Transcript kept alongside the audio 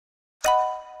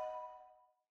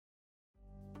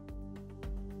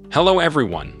Hello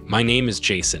everyone, my name is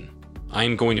Jason. I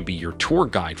am going to be your tour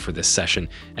guide for this session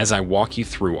as I walk you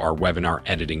through our webinar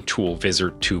editing tool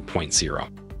Vizard 2.0.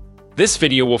 This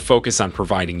video will focus on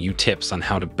providing you tips on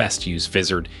how to best use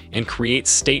Vizard and create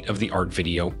state-of-the-art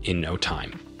video in no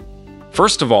time.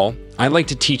 First of all, I'd like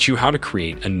to teach you how to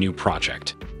create a new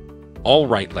project.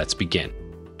 Alright, let's begin.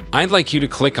 I'd like you to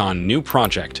click on New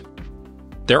Project.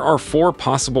 There are 4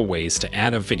 possible ways to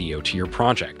add a video to your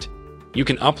project. You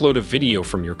can upload a video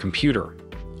from your computer,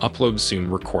 upload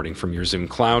Zoom recording from your Zoom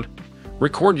cloud,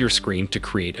 record your screen to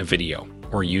create a video,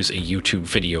 or use a YouTube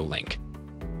video link.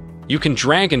 You can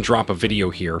drag and drop a video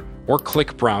here, or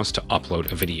click Browse to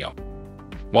upload a video.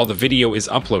 While the video is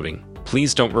uploading,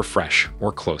 please don't refresh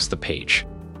or close the page.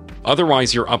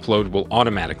 Otherwise, your upload will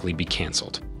automatically be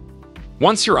cancelled.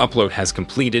 Once your upload has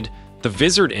completed, the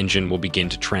Vizard engine will begin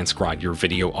to transcribe your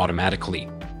video automatically.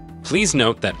 Please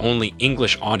note that only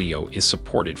English audio is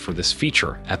supported for this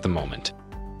feature at the moment.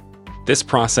 This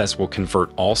process will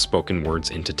convert all spoken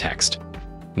words into text.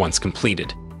 Once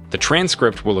completed, the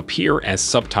transcript will appear as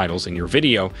subtitles in your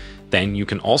video. Then you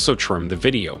can also trim the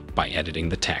video by editing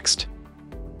the text.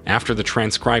 After the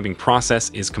transcribing process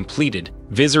is completed,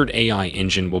 Vizard AI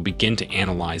engine will begin to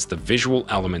analyze the visual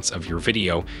elements of your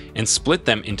video and split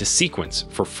them into sequence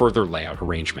for further layout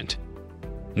arrangement.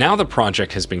 Now the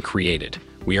project has been created,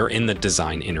 we are in the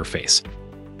design interface.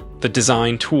 The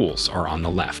design tools are on the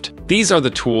left. These are the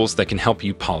tools that can help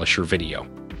you polish your video.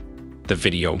 The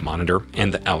video monitor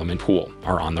and the element pool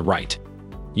are on the right.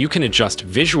 You can adjust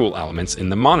visual elements in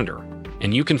the monitor,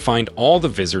 and you can find all the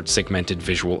Vizard segmented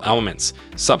visual elements,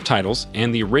 subtitles,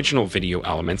 and the original video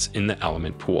elements in the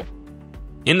element pool.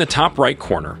 In the top right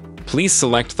corner, please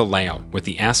select the layout with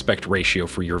the aspect ratio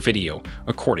for your video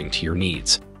according to your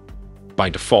needs. By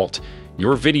default,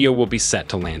 your video will be set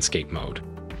to landscape mode.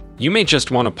 You may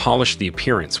just want to polish the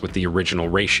appearance with the original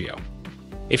ratio.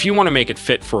 If you want to make it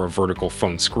fit for a vertical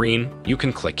phone screen, you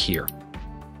can click here.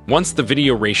 Once the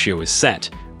video ratio is set,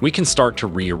 we can start to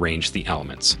rearrange the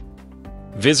elements.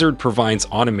 Vizard provides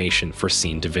automation for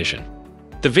scene division.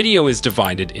 The video is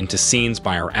divided into scenes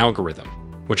by our algorithm,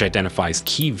 which identifies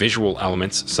key visual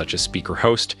elements such as speaker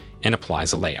host and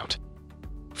applies a layout.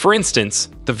 For instance,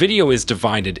 the video is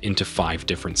divided into 5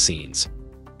 different scenes.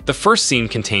 The first scene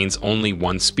contains only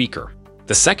one speaker.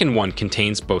 The second one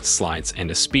contains both slides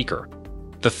and a speaker.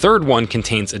 The third one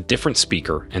contains a different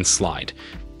speaker and slide.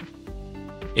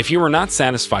 If you are not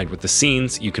satisfied with the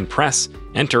scenes, you can press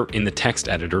Enter in the text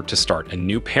editor to start a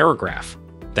new paragraph.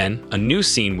 Then, a new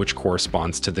scene which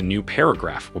corresponds to the new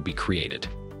paragraph will be created.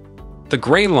 The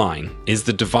gray line is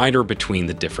the divider between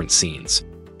the different scenes.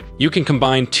 You can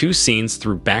combine 2 scenes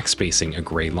through backspacing a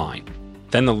gray line.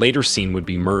 Then the later scene would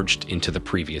be merged into the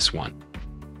previous one.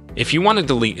 If you want to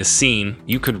delete a scene,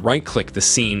 you could right-click the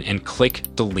scene and click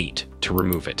Delete to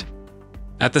remove it.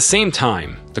 At the same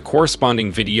time, the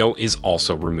corresponding video is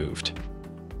also removed.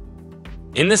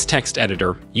 In this text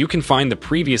editor, you can find the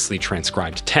previously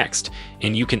transcribed text,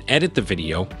 and you can edit the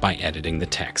video by editing the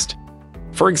text.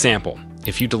 For example,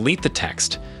 if you delete the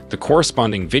text, the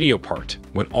corresponding video part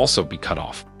would also be cut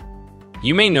off.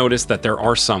 You may notice that there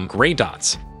are some gray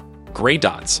dots. Gray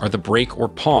dots are the break or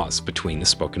pause between the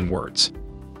spoken words.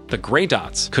 The gray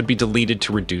dots could be deleted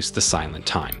to reduce the silent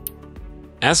time.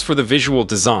 As for the visual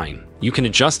design, you can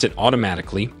adjust it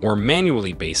automatically or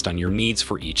manually based on your needs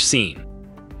for each scene.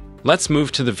 Let's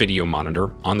move to the video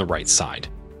monitor on the right side.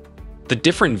 The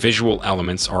different visual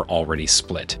elements are already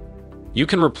split. You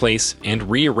can replace and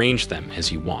rearrange them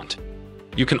as you want.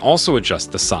 You can also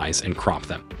adjust the size and crop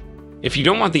them. If you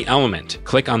don't want the element,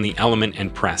 click on the element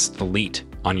and press Delete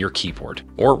on your keyboard,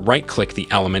 or right-click the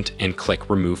element and click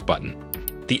Remove button.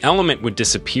 The element would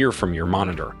disappear from your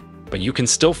monitor, but you can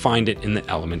still find it in the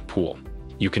element pool.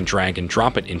 You can drag and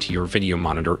drop it into your video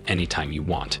monitor anytime you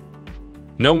want.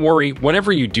 No worry,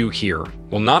 whatever you do here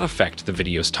will not affect the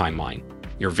video's timeline.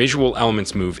 Your visual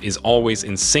elements move is always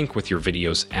in sync with your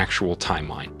video's actual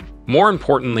timeline. More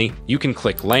importantly, you can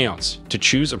click Layouts to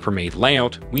choose a pre-made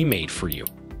layout we made for you.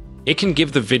 It can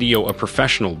give the video a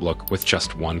professional look with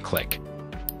just one click.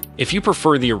 If you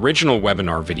prefer the original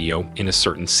webinar video in a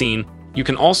certain scene, you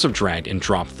can also drag and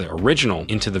drop the original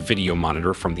into the video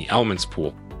monitor from the Elements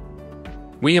pool.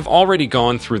 We have already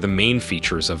gone through the main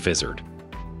features of Vizard.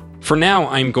 For now,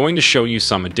 I am going to show you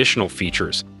some additional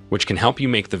features which can help you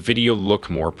make the video look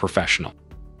more professional.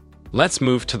 Let's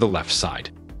move to the left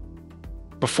side.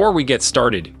 Before we get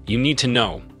started, you need to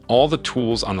know all the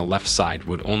tools on the left side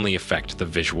would only affect the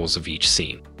visuals of each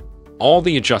scene. All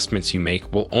the adjustments you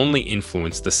make will only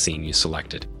influence the scene you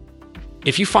selected.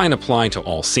 If you find Apply to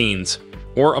All Scenes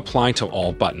or Apply to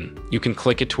All button, you can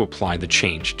click it to apply the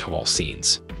change to all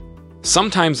scenes.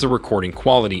 Sometimes the recording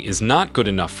quality is not good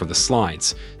enough for the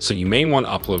slides, so you may want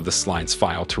to upload the slides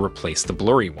file to replace the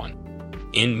blurry one.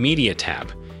 In Media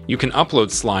tab, you can upload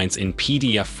slides in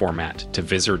PDF format to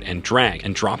Vizard and drag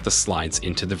and drop the slides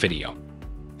into the video.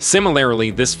 Similarly,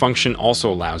 this function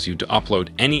also allows you to upload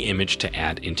any image to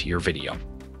add into your video.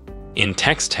 In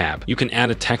Text tab, you can add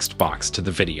a text box to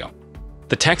the video.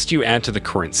 The text you add to the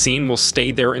current scene will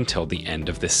stay there until the end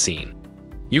of this scene.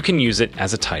 You can use it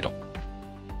as a title.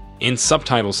 In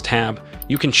Subtitles tab,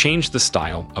 you can change the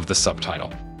style of the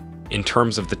subtitle. In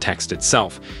terms of the text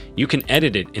itself, you can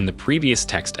edit it in the previous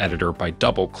text editor by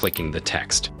double-clicking the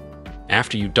text.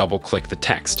 After you double-click the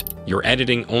text, your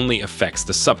editing only affects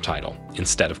the subtitle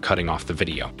instead of cutting off the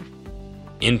video.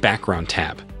 In Background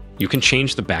tab, you can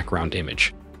change the background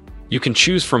image. You can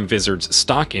choose from Vizard's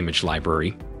stock image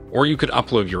library, or you could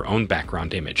upload your own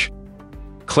background image.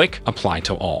 Click Apply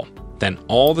to All. Then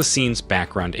all the scene's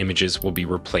background images will be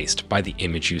replaced by the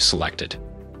image you selected.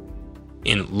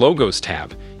 In Logos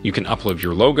tab, you can upload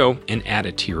your logo and add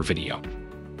it to your video.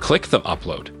 Click the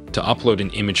Upload to upload an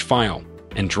image file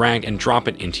and drag and drop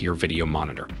it into your video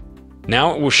monitor.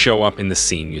 Now it will show up in the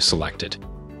scene you selected.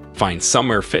 Find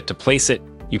somewhere fit to place it.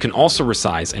 You can also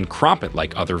resize and crop it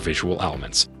like other visual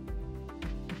elements.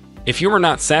 If you are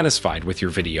not satisfied with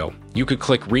your video, you could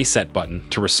click Reset button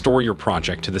to restore your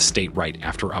project to the state right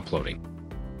after uploading.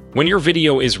 When your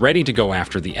video is ready to go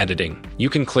after the editing, you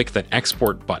can click the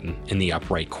Export button in the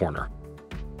upper right corner.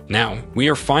 Now, we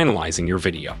are finalizing your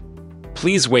video.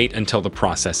 Please wait until the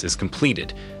process is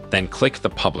completed, then click the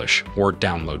Publish or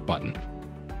Download button.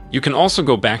 You can also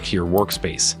go back to your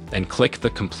workspace and click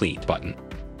the Complete button.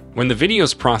 When the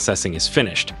video's processing is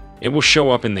finished, it will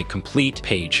show up in the Complete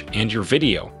page and your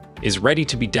video is ready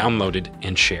to be downloaded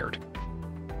and shared.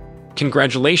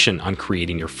 Congratulations on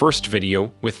creating your first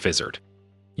video with Vizard.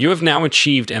 You have now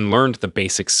achieved and learned the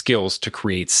basic skills to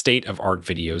create state-of-the-art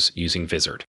videos using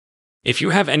Vizard. If you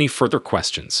have any further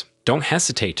questions, don't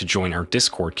hesitate to join our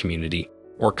Discord community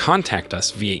or contact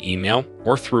us via email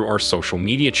or through our social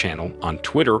media channel on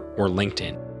Twitter or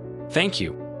LinkedIn. Thank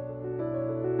you.